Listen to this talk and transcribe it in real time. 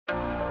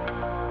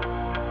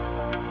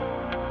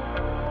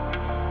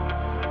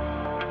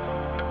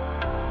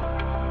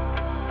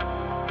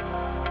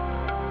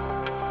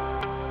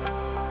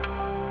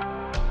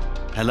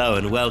Hello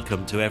and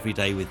welcome to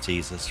Everyday with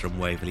Jesus from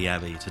Waverley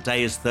Abbey.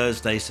 Today is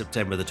Thursday,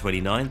 September the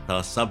 29th.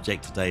 Our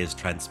subject today is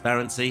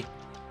transparency.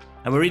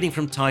 And we're reading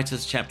from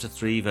Titus chapter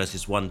 3,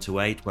 verses 1 to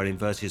 8, where in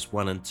verses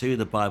 1 and 2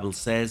 the Bible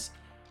says,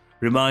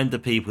 "Remind the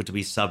people to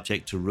be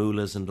subject to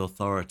rulers and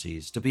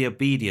authorities, to be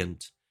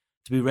obedient,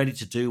 to be ready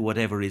to do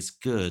whatever is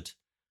good,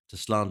 to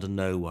slander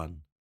no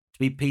one, to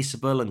be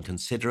peaceable and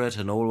considerate,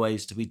 and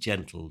always to be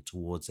gentle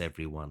towards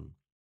everyone."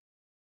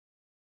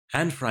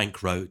 Anne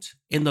Frank wrote,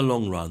 "In the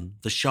long run,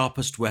 the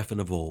sharpest weapon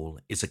of all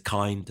is a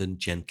kind and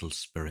gentle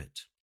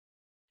spirit."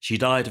 She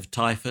died of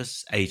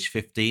typhus, age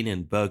 15,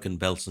 in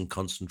Bergen-Belsen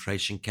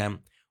concentration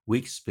camp,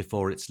 weeks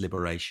before its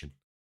liberation.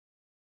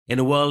 In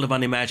a world of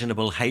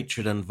unimaginable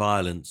hatred and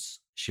violence,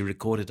 she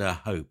recorded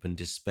her hope and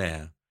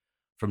despair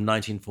from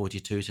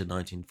 1942 to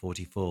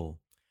 1944,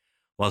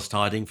 whilst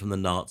hiding from the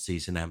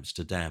Nazis in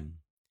Amsterdam.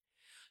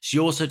 She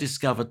also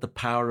discovered the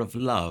power of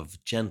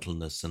love,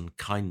 gentleness, and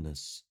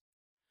kindness.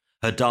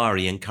 Her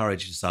diary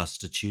encourages us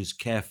to choose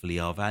carefully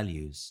our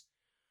values,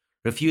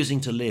 refusing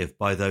to live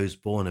by those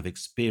born of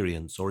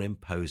experience or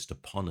imposed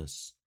upon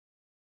us.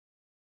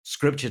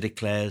 Scripture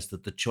declares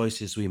that the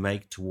choices we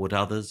make toward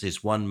others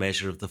is one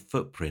measure of the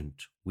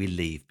footprint we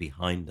leave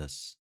behind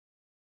us.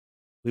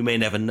 We may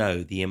never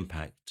know the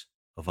impact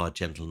of our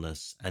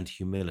gentleness and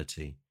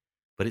humility,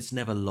 but it's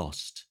never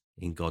lost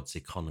in God's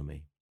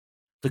economy.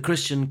 The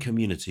Christian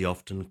community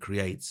often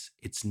creates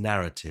its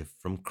narrative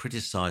from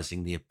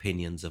criticizing the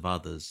opinions of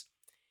others,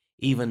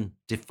 even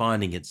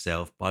defining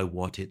itself by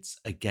what it's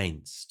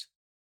against.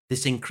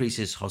 This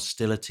increases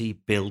hostility,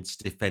 builds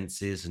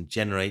defenses, and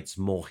generates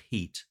more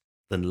heat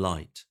than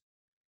light.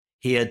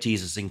 Here,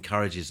 Jesus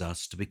encourages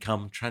us to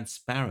become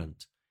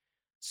transparent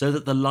so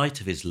that the light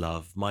of his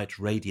love might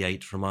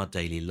radiate from our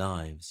daily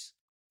lives.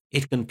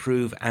 It can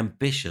prove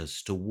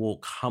ambitious to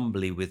walk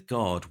humbly with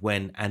God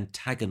when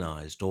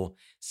antagonized or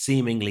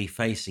seemingly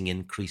facing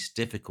increased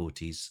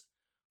difficulties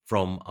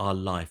from our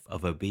life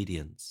of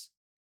obedience.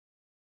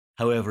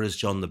 However, as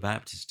John the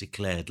Baptist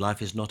declared,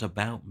 life is not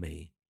about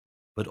me,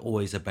 but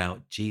always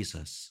about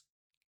Jesus.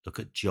 Look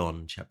at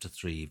John chapter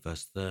 3,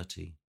 verse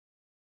 30.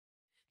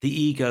 The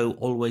ego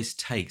always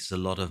takes a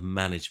lot of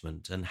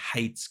management and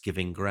hates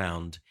giving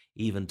ground,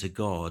 even to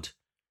God.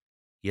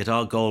 Yet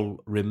our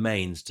goal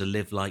remains to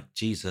live like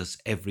Jesus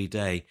every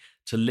day,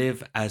 to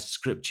live as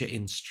Scripture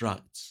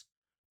instructs,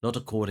 not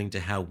according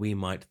to how we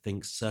might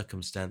think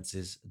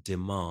circumstances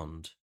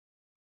demand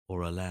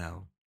or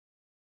allow.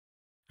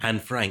 Anne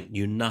Frank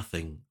knew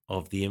nothing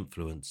of the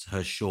influence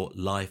her short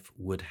life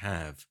would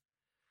have,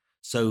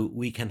 so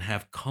we can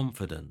have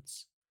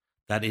confidence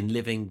that in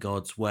living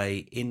God's way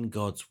in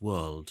God's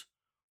world,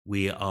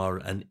 we are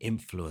an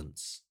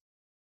influence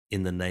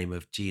in the name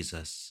of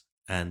Jesus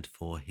and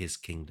for his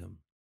kingdom.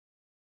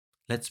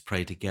 Let's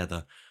pray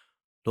together.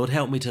 Lord,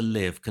 help me to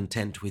live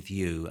content with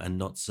you and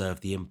not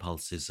serve the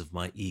impulses of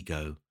my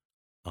ego.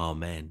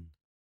 Amen.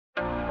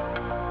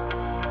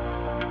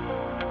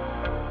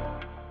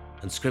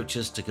 And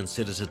scriptures to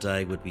consider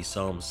today would be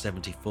Psalm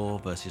 74,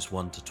 verses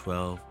 1 to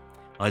 12,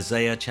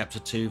 Isaiah chapter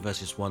 2,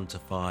 verses 1 to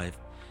 5,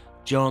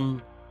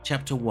 John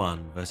chapter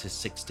 1, verses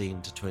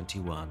 16 to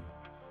 21,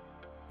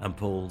 and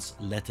Paul's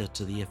letter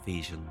to the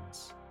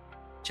Ephesians,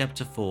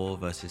 chapter 4,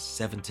 verses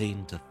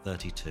 17 to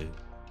 32.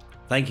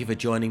 Thank you for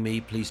joining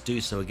me. Please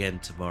do so again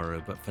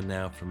tomorrow. But for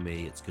now, from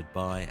me, it's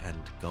goodbye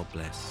and God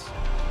bless.